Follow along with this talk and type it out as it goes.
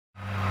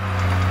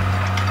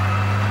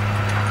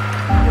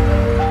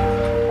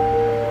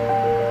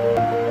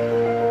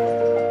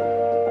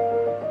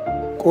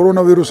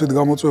კორონავირუსით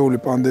გამოწვეული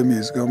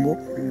პანდემიის გამო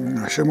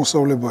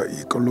შემოსავლება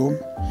იკლო,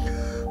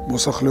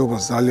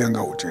 მოსახლეობას ძალიან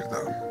გაუჭირდა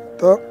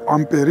და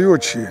ამ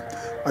პერიოდში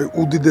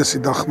უდიდესი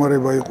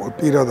დახმარება იყო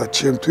პირადად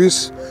ჩემთვის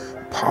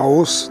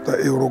ფაოს და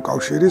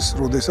ევროკავშირის,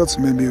 როდესაც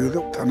მე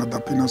მივიღე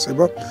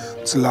თანადაფინანსება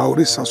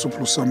ძლავრი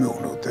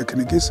სასოფლო-სამეურნეო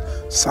ტექნიკის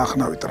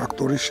სახნავი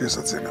ტრაქტორის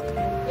შესაძენად.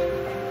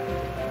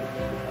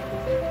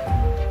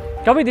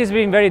 COVID has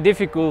been very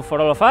difficult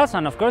for all of us,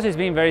 and of course it's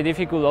been very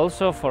difficult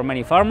also for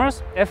many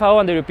farmers. FAO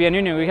and the European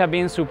Union, we have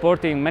been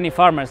supporting many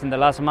farmers in the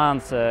last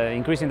months,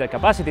 increasing their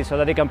capacity so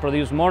that they can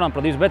produce more and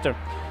produce better,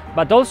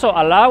 but also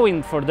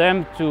allowing for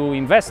them to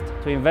invest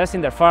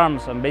in their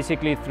farms, and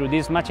basically through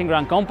this matching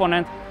grant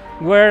component,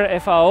 where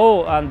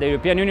FAO and the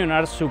European Union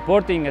are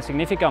supporting a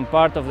significant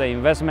part of the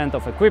investment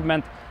of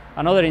equipment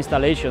and other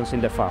installations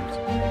in the farms.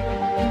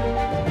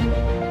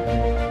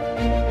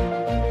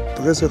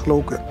 დღეს ახლა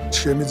უკვე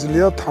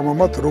შემიძლია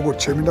თამამად როგორც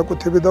ჩემი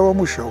ნაკვეთები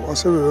დავამუშაო,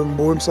 ასევე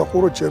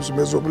მოვემსახურო ჩემს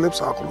მეზობლებს,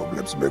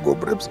 ახლობლებს,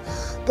 მეგობრებს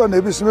და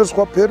ნებისმიერ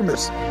სხვა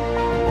ფერმერს.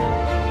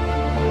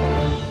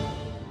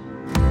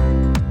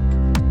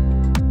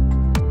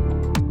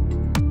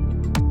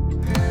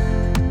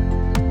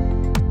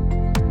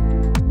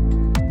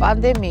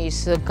 პანდემიის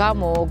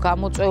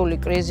გამოწვეული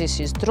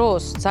კრიზისის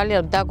დროს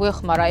ძალიან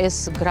დაგვეხმარა ეს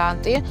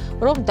გრანტი,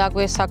 რომ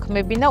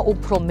დაგვესაქმებინა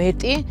უფრო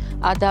მეტი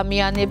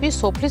ადამიანები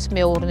სოფლის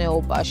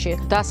მეურნეობაში.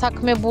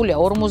 დასაქმებულია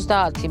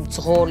 50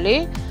 მძღოლი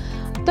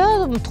და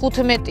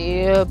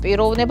 15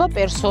 პიროვნება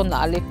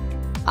პერსონალი.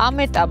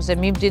 ამ ეტაპზე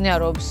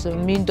მიმდინარეობს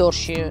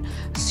მინდორში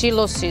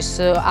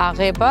სილოსის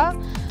აღება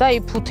და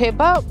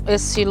იფუთება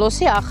ეს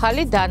სილოსი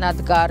ახალი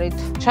დანადგარით.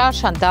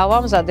 შარშან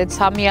დავამზადეთ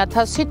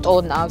 3000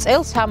 ტონა.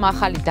 წელს ამ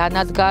ახალი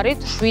დანადგარით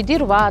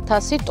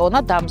 7-8000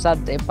 ტონა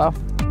დამზადდება.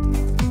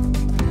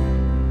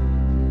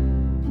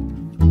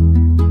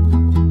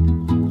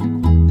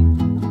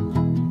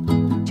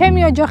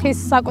 ჩემი ოჯახის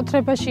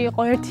საკუთრებაში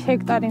იყო 1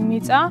 ჰექტარი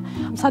მიწა,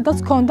 სადაც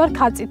ჰქონდა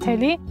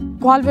რქაწითელი.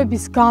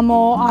 გვალვების გამო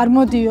არ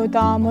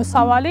მოდიოდა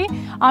მოსავალი,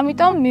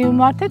 ამიტომ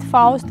მივმართეთ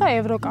ფაოს და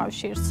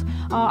ევროკავშირს.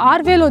 არ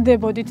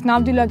ველოდებოდით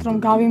ნამდვილად რომ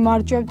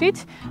გავიმარჯვებდით,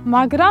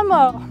 მაგრამ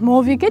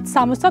მოვიგეთ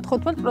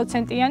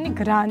 75%-იანი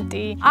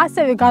გრანტი.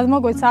 ასევე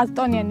გადმოგვეც 100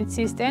 ტონიანი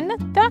ცისტერნა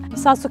და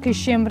სასუქის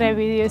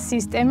შემრევი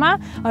სისტემა,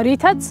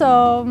 რითაც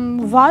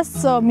ვას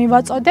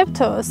მივაწოდებთ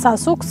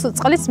სასუქს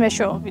წყლის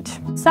მეშვეობით.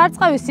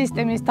 სარწყავის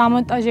სისტემის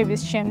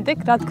დამონტაჟების შემდეგ,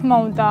 რა თქმა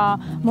უნდა,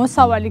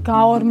 მოსავალი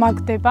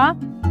გაორმაგდება.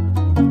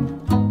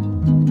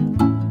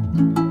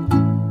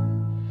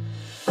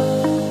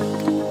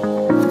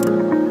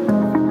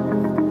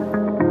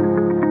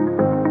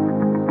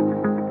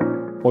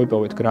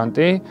 მოიპოვეთ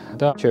გრანტი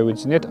და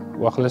შევიძინეთ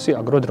უახლესი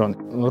აგროდრონი,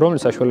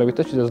 რომლის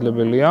საშუალებითაც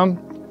შესაძლებელია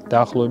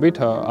დაახლოებით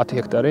 10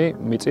 ჰექტარი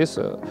მიწის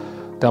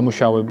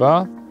დამუშავება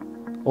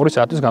 2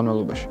 საათის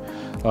განმავლობაში.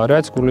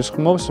 რაც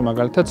გულისხმობს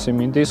მაგალითად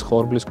სიმინდის,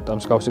 ხორბლის და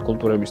მსგავსი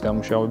კულტურების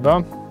დამუშავება,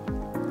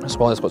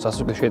 სხვადასხვა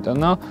სასუქის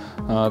შეტანა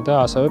და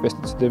ასევე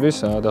პესტიციდების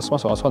დასმა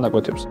სხვა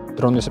ნაკვეთებს.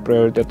 დრონის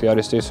პრიორიტეტი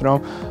არის ის, რომ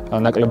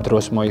ნაკლებ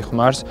დროს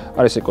მოიხმარს,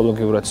 არის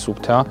ეკოლოგიურად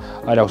სუფთა,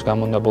 არ აქვს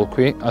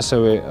გამონაბოლქვი,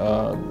 ასევე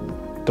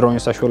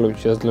დრონის საშუალებით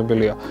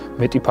შესაძლებელია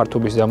მეტი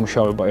ფართობის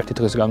დამუშავება 1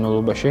 დღის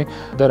განმავლობაში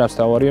და რაც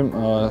თავარი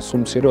სულ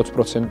მცირე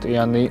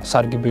 20%-იანი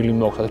სარგებელი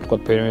მოაქვს, ასე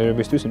ვთქვათ,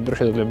 ფერმერებისთვის, იმიტომ რომ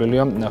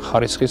შესაძლებელია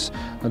ხარისხის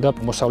და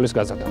მოსავლის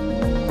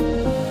გაზრდა.